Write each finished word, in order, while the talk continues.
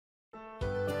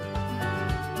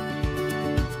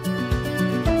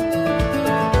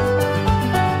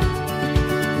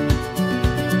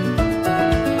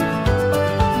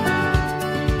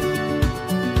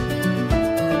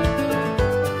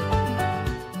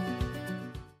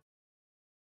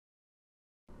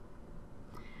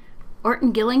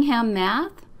Orton Gillingham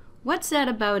Math? What's that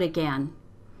about again?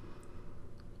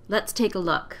 Let's take a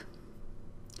look.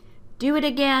 Do it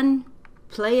again,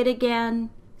 play it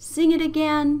again, sing it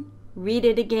again, read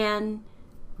it again,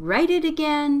 write it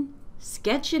again,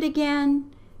 sketch it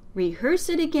again, rehearse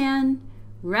it again,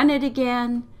 run it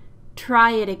again,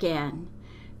 try it again.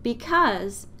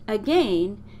 Because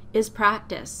again is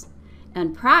practice,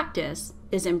 and practice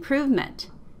is improvement,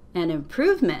 and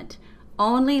improvement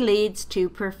only leads to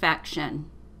perfection.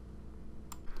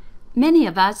 Many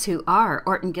of us who are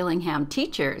Orton Gillingham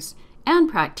teachers and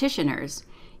practitioners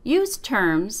use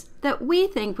terms that we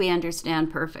think we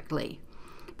understand perfectly,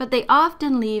 but they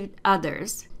often leave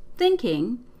others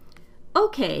thinking,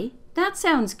 okay, that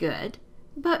sounds good,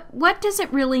 but what does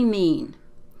it really mean?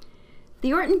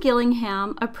 The Orton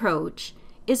Gillingham approach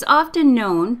is often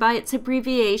known by its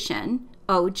abbreviation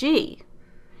OG.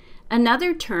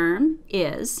 Another term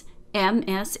is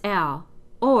MSL,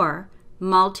 or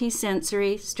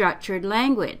multisensory structured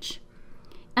language,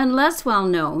 and less well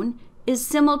known is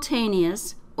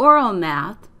simultaneous oral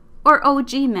math, or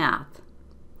OG math.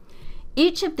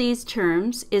 Each of these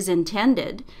terms is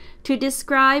intended to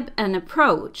describe an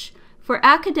approach for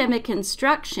academic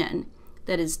instruction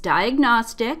that is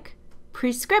diagnostic,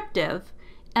 prescriptive,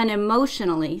 and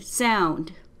emotionally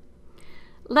sound.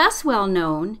 Less well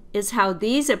known is how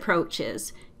these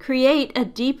approaches create a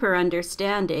deeper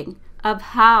understanding of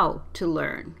how to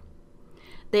learn.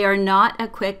 They are not a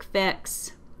quick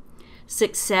fix.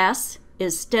 Success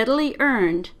is steadily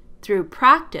earned through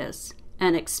practice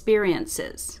and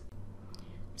experiences.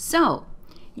 So,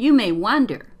 you may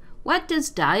wonder, what does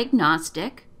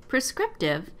diagnostic,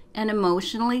 prescriptive, and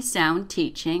emotionally sound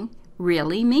teaching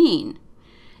really mean?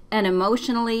 An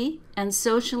emotionally and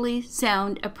socially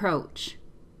sound approach.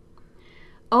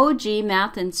 OG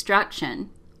math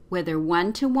instruction, whether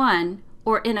one-to-one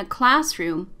or in a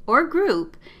classroom or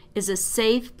group, is a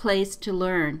safe place to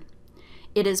learn.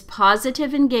 It is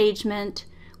positive engagement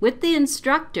with the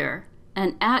instructor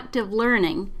and active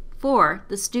learning for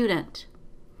the student.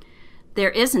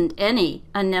 There isn't any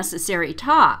unnecessary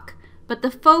talk, but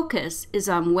the focus is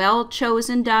on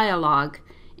well-chosen dialogue,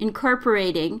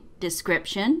 incorporating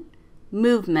description,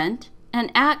 movement,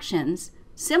 and actions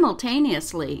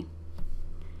simultaneously.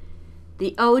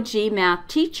 The OG math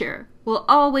teacher will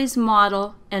always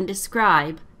model and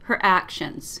describe her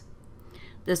actions.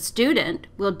 The student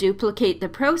will duplicate the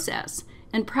process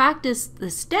and practice the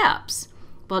steps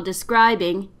while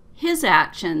describing his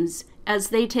actions as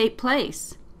they take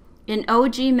place. In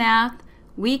OG math,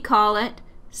 we call it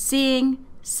seeing,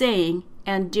 saying,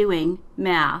 and doing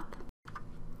math.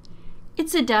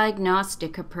 It's a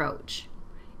diagnostic approach.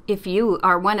 If you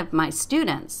are one of my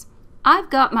students, I've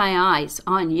got my eyes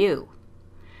on you.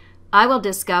 I will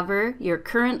discover your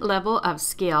current level of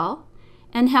skill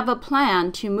and have a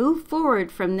plan to move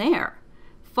forward from there,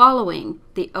 following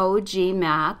the OG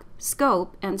math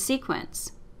scope and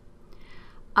sequence.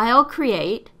 I'll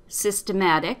create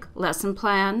systematic lesson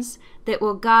plans that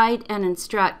will guide and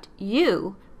instruct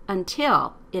you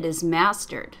until it is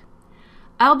mastered.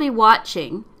 I'll be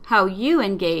watching how you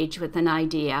engage with an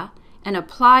idea and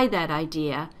apply that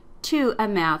idea to a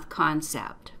math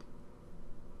concept.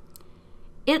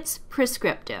 It's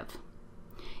prescriptive.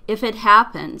 If it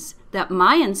happens that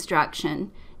my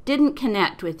instruction didn't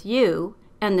connect with you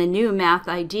and the new math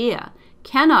idea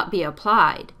cannot be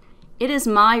applied, it is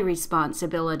my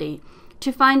responsibility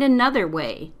to find another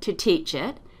way to teach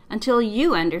it until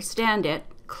you understand it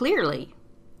clearly.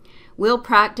 We'll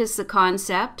practice the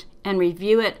concept and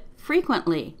review it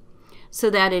frequently so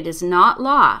that it is not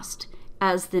lost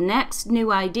as the next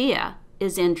new idea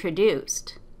is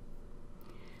introduced.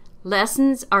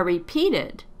 Lessons are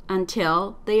repeated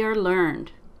until they are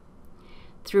learned.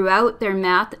 Throughout their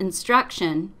math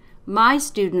instruction, my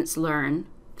students learn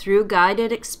through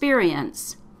guided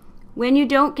experience. When you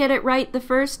don't get it right the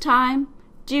first time,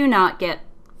 do not get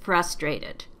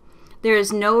frustrated. There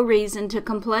is no reason to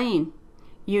complain.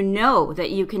 You know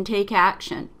that you can take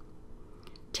action.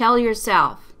 Tell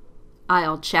yourself,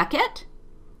 I'll check it,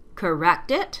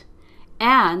 correct it,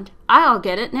 and I'll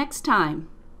get it next time.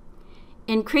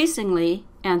 Increasingly,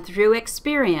 and through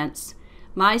experience,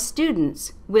 my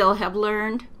students will have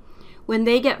learned when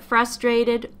they get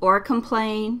frustrated or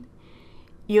complain,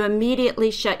 you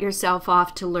immediately shut yourself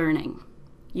off to learning.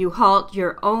 You halt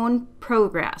your own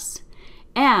progress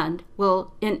and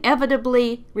will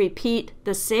inevitably repeat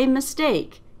the same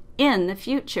mistake in the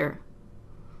future.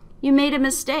 You made a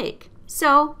mistake,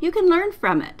 so you can learn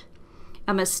from it.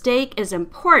 A mistake is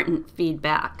important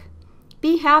feedback.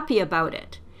 Be happy about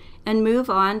it and move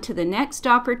on to the next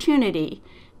opportunity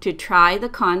to try the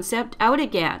concept out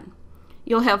again.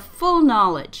 you'll have full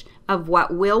knowledge of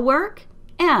what will work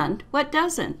and what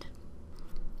doesn't.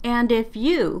 And if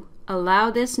you allow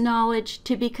this knowledge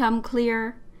to become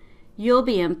clear, you'll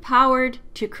be empowered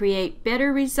to create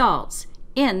better results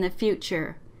in the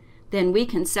future. Then we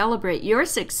can celebrate your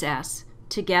success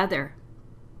together.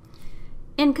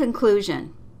 In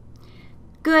conclusion,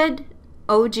 good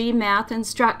OG math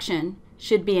instruction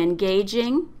should be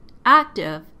engaging,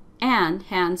 active, and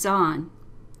hands-on.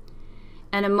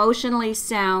 An emotionally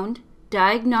sound,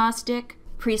 diagnostic,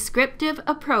 prescriptive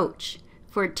approach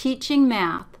for teaching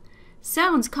math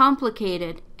sounds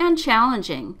complicated and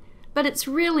challenging, but it's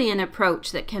really an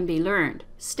approach that can be learned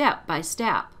step by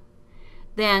step.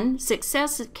 Then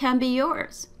success can be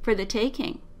yours for the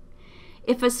taking.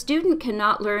 If a student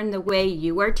cannot learn the way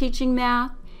you are teaching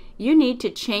math, you need to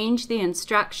change the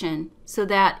instruction so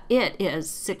that it is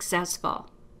successful.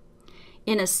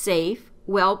 In a safe,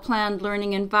 well-planned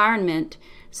learning environment,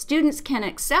 students can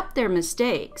accept their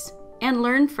mistakes and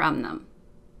learn from them.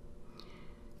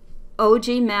 OG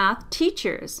math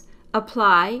teachers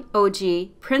apply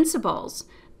OG principles,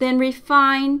 then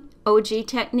refine OG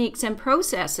techniques and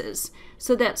processes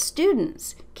so that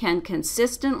students can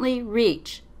consistently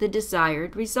reach the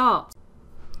desired results.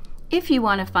 If you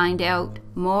want to find out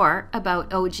more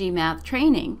about OG math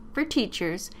training for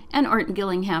teachers and Orton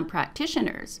Gillingham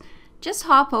practitioners, just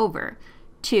hop over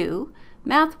to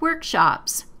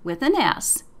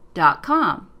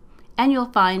mathworkshops.com and you'll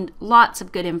find lots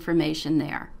of good information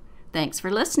there. Thanks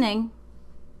for listening.